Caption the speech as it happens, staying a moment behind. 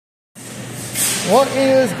What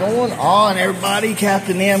is going on, everybody?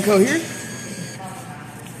 Captain Namco here.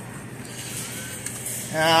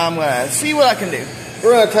 I'm going to see what I can do.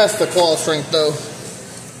 We're going to test the claw strength, though.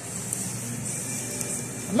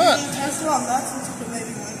 I'm not. Test it on that since you put maybe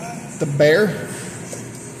one. The bear?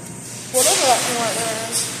 Whatever that thing right there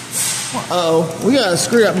is. Uh-oh. We got a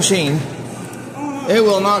screwed up machine. Oh, no. It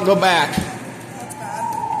will not go back. That's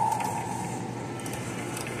bad.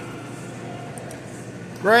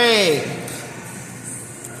 Great.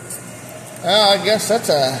 I guess that's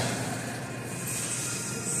a...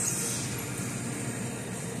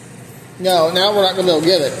 No, now we're not going to be able to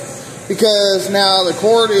get it. Because now the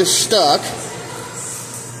cord is stuck.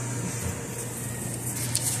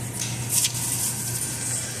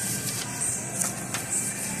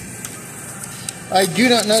 I do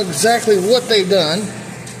not know exactly what they've done.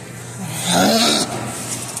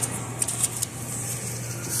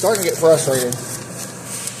 Starting to get frustrated.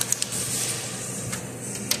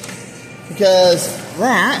 Because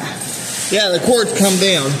that, yeah, the cords come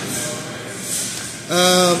down.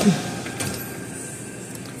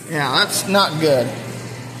 Yeah, that's not good.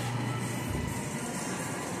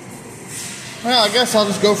 Well, I guess I'll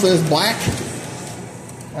just go for this black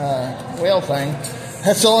whale thing.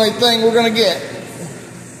 That's the only thing we're gonna get.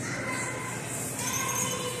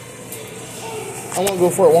 I want to go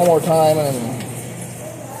for it one more time and.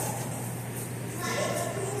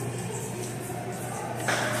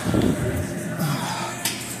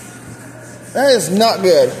 That is not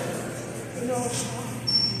good.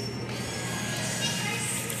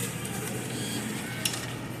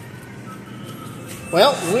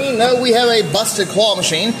 Well, we know we have a busted claw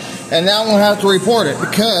machine, and now we'll have to report it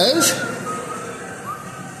because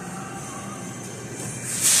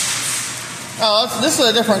this is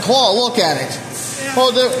a different claw. Look at it. Yeah.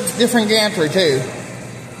 Oh, different gantry too.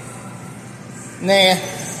 Nah.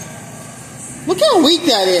 Look how weak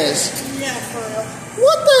that is. Yeah, for real.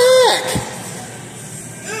 What the heck?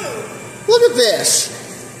 Ew. Look at this.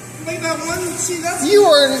 Like that one, see, that's... You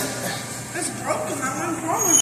are... That's broken, that one problem.